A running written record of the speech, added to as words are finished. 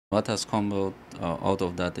What has come out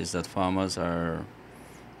of that is that farmers are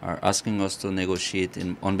asking us to negotiate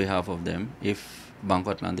on behalf of them if Bank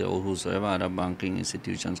of Atlantic or whosoever other banking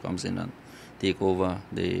institutions comes in and take over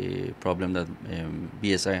the problem that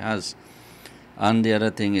BSI has. And the other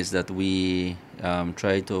thing is that we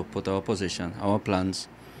try to put our position, our plans,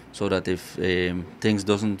 so that if things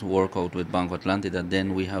doesn't work out with Bank of Atlantic, that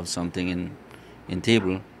then we have something in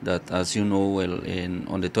table that, as you know well,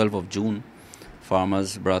 on the 12th of June,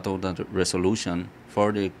 farmers brought out a resolution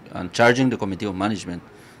for and charging the Committee of Management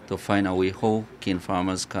to find a way how cane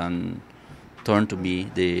farmers can turn to be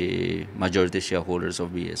the majority shareholders of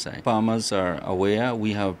BSI. Farmers are aware.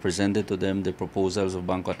 We have presented to them the proposals of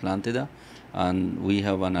Banco Atlantida, and we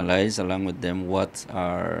have analyzed along with them what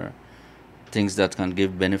are things that can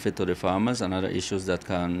give benefit to the farmers and other issues that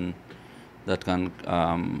can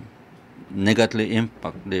negatively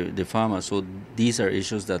impact the farmers. So these are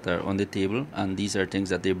issues that are on the table, and these are things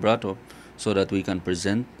that they brought up so that we can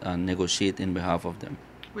present and negotiate in behalf of them.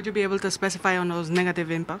 Would you be able to specify on those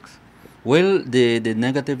negative impacts? Well, the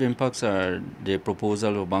negative impacts are the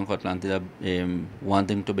proposal of Banco Atlantida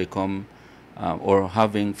wanting to become or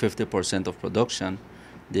having 50% of production.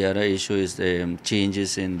 The other issue is the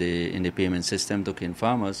changes in the payment system to cane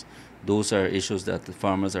farmers. Those are issues that the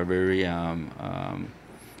farmers are very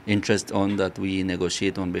interested on, that we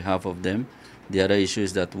negotiate on behalf of them. The other issue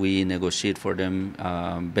is that we negotiate for them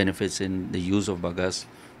benefits in the use of bagasse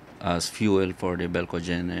as fuel for the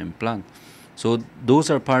Belcogen plant. So those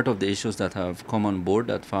are part of the issues that have come on board,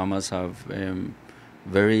 that farmers have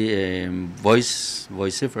very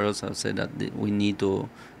vociferous have said that we need to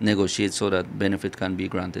negotiate so that benefit can be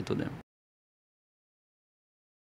granted to them.